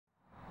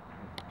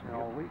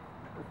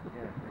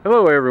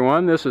Hello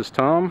everyone, this is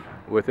Tom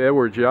with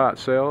Edwards Yacht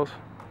Sales.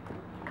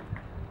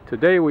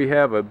 Today we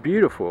have a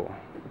beautiful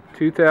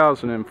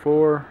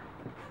 2004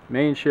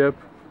 Mainship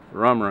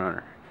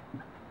Rumrunner.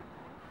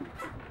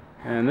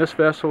 And this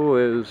vessel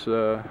is,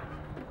 well,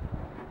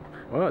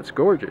 it's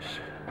gorgeous.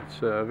 It's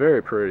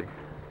very pretty.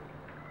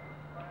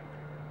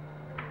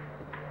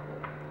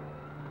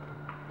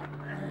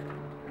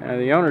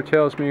 And the owner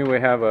tells me we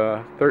have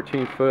a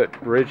 13-foot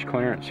ridge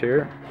clearance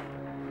here,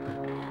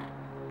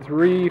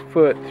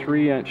 3-foot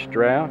 3-inch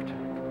draft,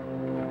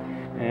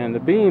 and the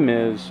beam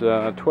is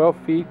 12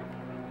 feet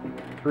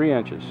 3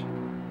 inches.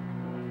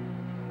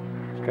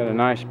 It's got a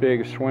nice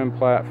big swim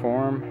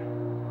platform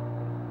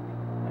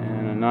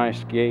and a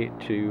nice gate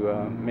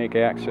to make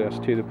access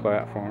to the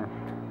platform.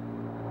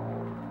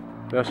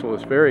 The vessel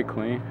is very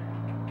clean.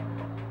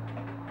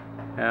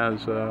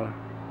 Has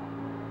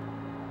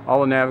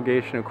all the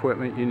navigation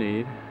equipment you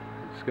need.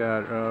 It's got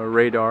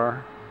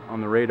radar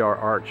on the radar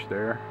arch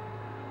there,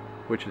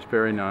 which is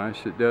very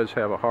nice. It does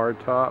have a hard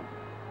top.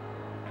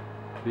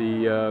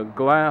 The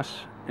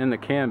glass in the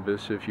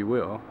canvas, if you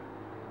will,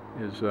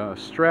 is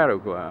strato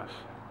glass,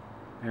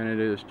 and it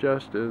is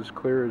just as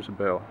clear as a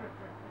bell.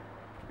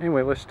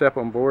 Anyway, let's step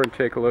on board and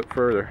take a look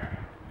further.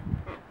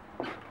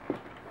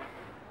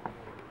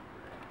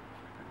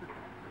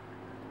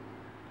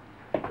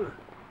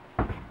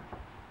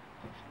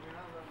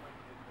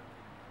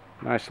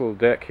 Nice little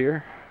deck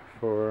here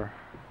for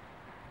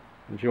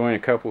enjoying a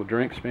couple of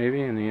drinks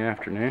maybe in the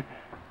afternoon.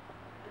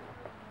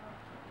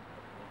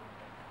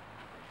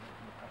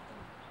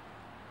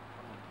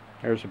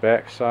 There's the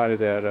back side of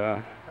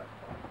that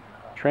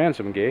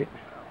transom gate,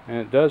 and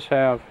it does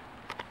have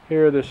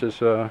here, this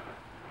is a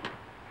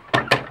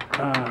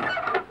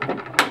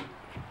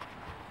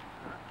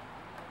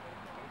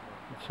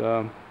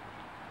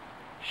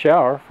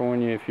shower for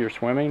when if you're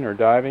swimming or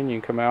diving, you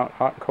can come out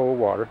hot and cold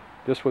water.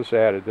 This was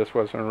added. This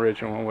wasn't an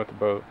original one with the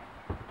boat.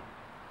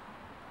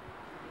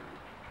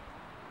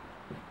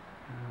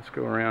 Let's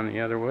go around the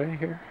other way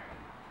here.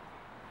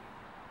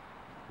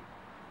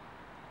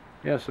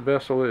 Yes, the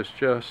vessel is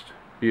just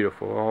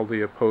beautiful. All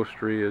the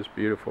upholstery is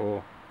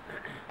beautiful.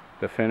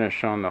 The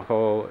finish on the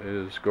hull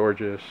is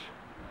gorgeous.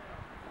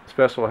 This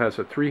vessel has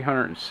a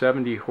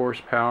 370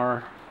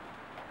 horsepower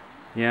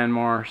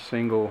Yanmar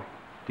single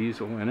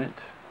diesel in it.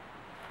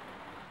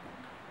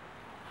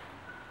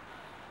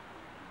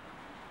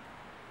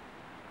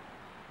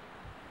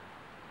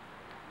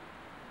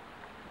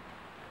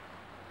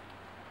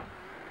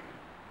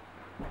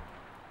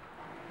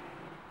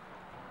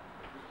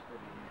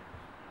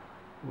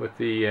 With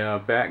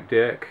the back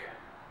deck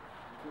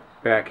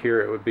back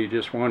here, it would be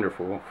just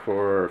wonderful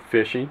for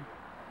fishing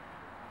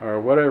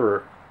or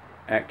whatever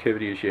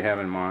activities you have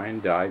in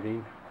mind,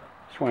 diving,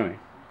 swimming.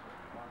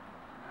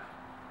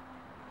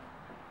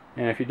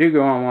 And if you do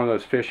go on one of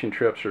those fishing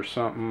trips or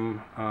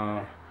something,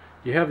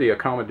 you have the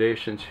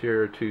accommodations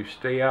here to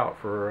stay out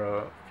for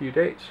a few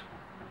days.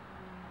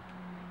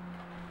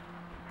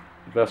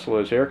 The vessel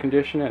is air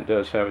conditioned. It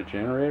does have a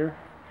generator.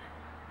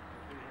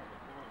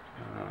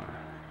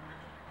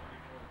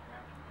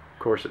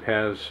 Of course, it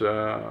has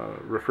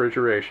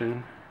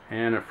refrigeration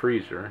and a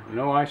freezer.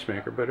 No ice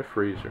maker, but a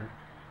freezer.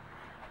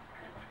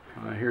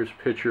 Here's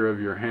a picture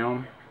of your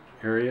helm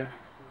area.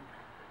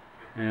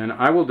 And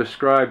I will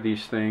describe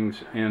these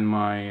things in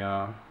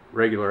my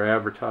regular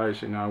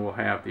advertising. I will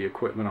have the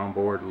equipment on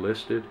board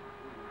listed,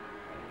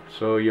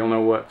 so you'll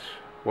know what's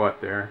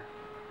what there.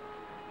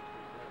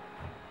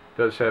 It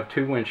does have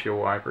 2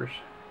 windshield wipers.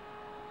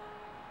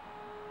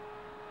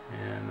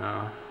 And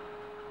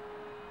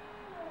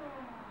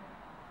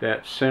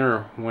that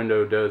center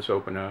window does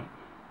open up,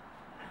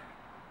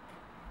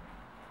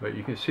 but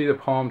you can see the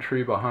palm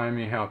tree behind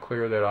me, how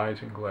clear that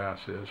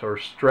isinglass is, or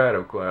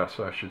strato glass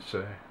I should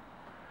say.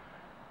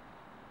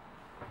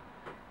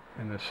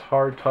 And this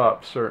hard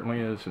top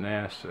certainly is an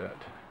asset.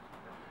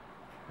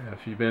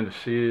 If you've been to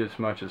sea as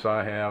much as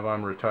I have,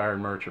 I'm a retired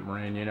merchant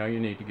marine, you know you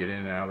need to get in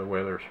and out of the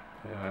weather.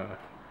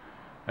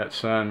 That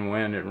sun,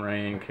 wind, and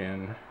rain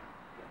can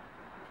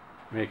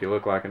make you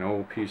look like an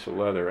old piece of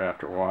leather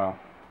after a while.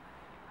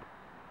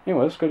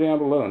 Anyway, let's go down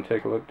below and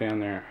take a look down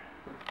there.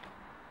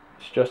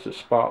 It's just as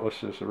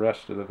spotless as the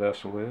rest of the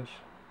vessel is.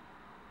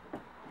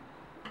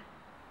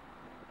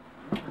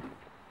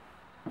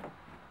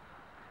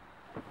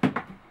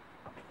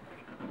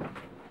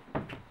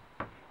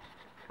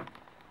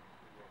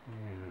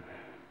 And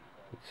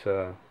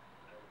it's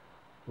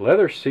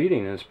leather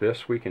seating as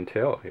best we can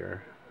tell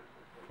here.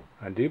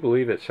 I do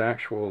believe it's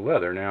actual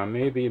leather. Now I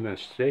may be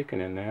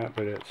mistaken in that,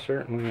 but it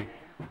certainly,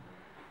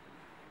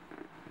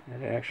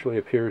 it actually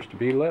appears to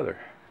be leather.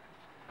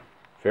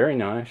 Very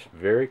nice,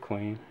 very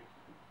clean,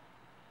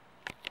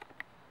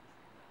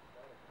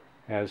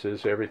 as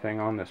is everything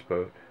on this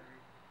boat.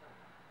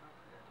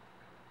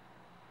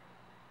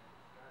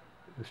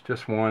 It's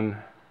just one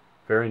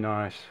very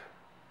nice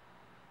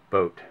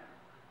boat.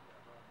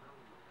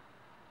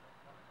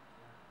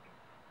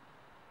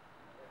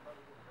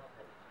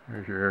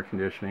 There's your air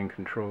conditioning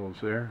controls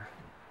there.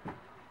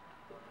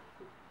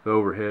 The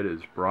overhead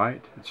is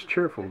bright. It's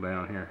cheerful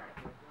down here.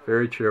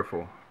 Very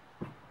cheerful.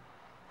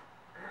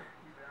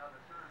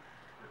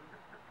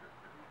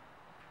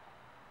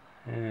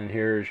 And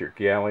here's your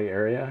galley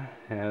area.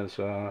 Has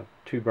a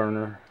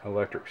 2-burner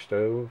electric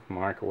stove,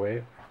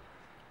 microwave,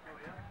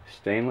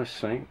 stainless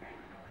sink,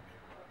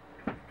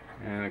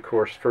 and of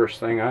course first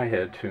thing I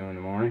head to in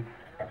the morning,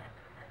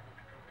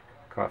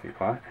 coffee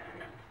pot.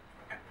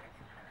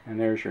 And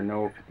there's your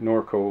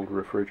Norcold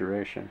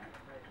refrigeration.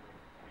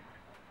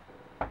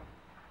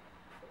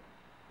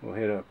 We'll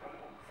hit up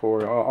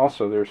forward.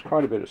 Also, there's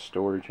quite a bit of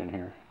storage in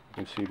here.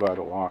 You can see by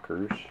the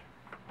lockers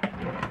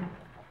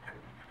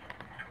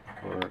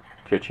for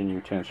kitchen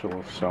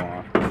utensils, so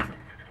on.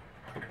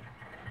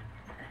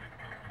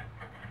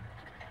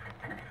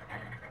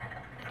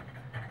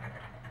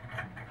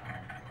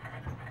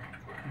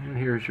 And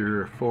here's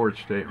your forward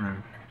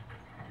stateroom.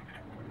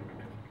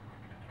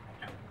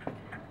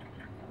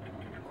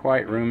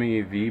 Quite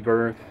roomy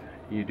V-berth.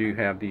 You do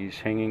have these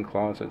hanging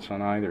closets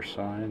on either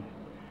side.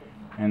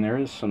 And there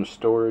is some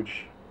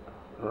storage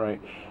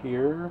right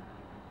here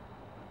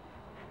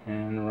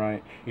and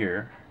right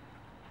here.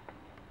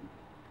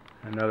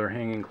 Another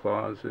hanging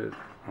closet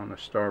on the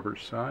starboard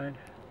side.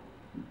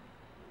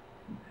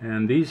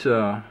 And these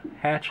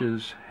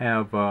hatches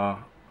have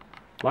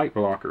light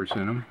blockers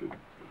in them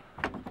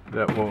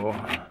that will,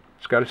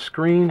 it's got a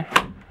screen,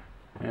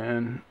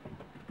 and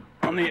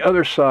on the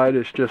other side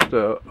is just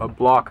a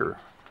blocker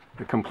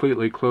that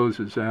completely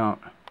closes out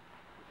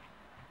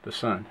the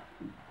sun.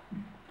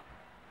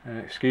 And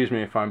excuse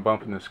me if I'm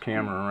bumping this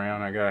camera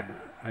around.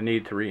 I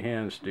need 3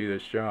 hands to do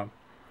this job.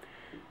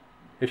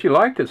 If you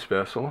like this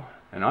vessel,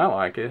 and I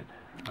like it,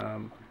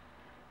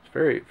 it's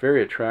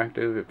very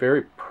attractive,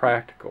 very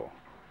practical.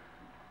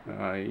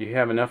 You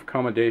have enough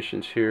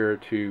accommodations here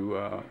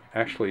to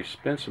actually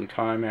spend some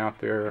time out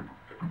there,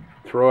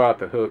 throw out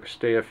the hook,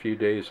 stay a few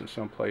days in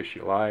some place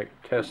you like,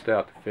 test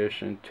out the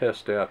fishing,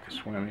 test out the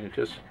swimming.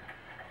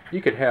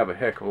 You could have a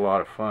heck of a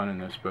lot of fun in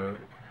this boat.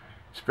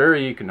 It's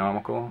very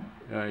economical.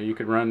 You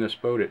could run this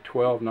boat at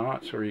 12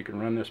 knots, or you can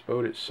run this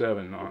boat at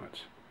 7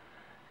 knots.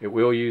 It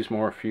will use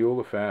more fuel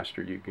the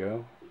faster you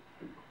go.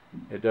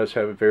 It does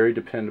have a very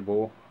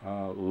dependable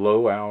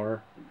low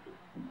hour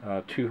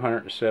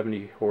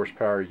 270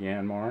 horsepower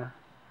Yanmar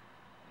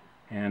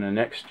and a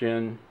next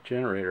gen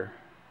generator.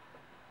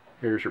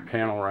 Here's your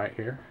panel right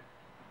here.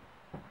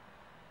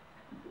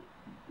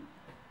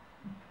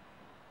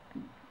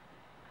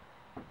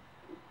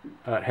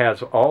 It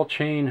has all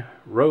chain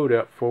rode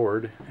up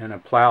forward and a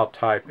plow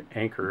type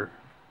anchor,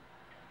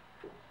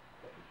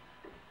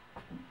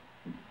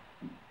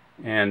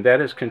 and that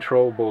is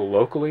controllable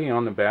locally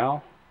on the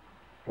bow,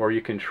 or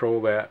you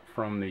control that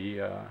from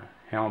the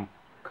helm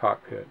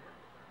cockpit.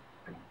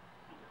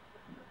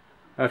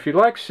 Now, if you'd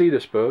like to see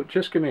this boat,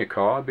 just give me a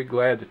call. I'd be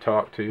glad to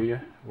talk to you.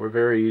 We're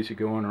very easy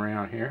going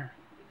around here.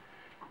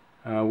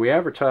 We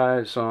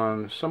advertise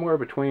on somewhere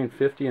between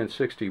 50 and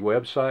 60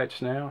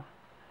 websites now.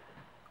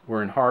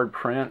 We're in hard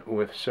print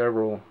with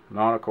several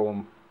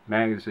nautical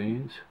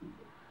magazines.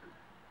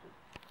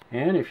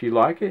 And if you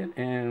like it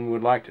and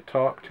would like to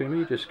talk to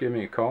me, just give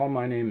me a call.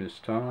 My name is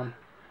Tom.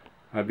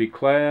 I'd be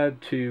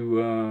glad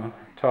to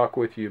talk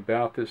with you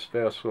about this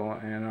vessel,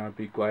 and I'd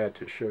be glad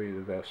to show you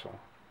the vessel.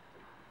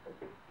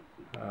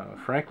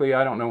 Frankly,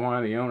 I don't know why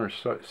the owner's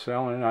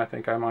selling it. I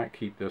think I might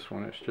keep this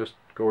one. It's just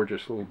a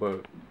gorgeous little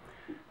boat.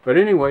 But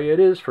anyway, it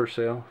is for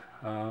sale.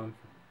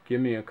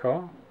 Give me a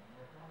call,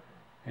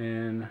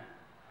 and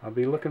I'll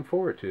be looking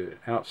forward to it.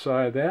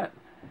 Outside of that,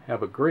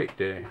 have a great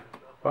day.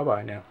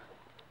 Bye-bye now.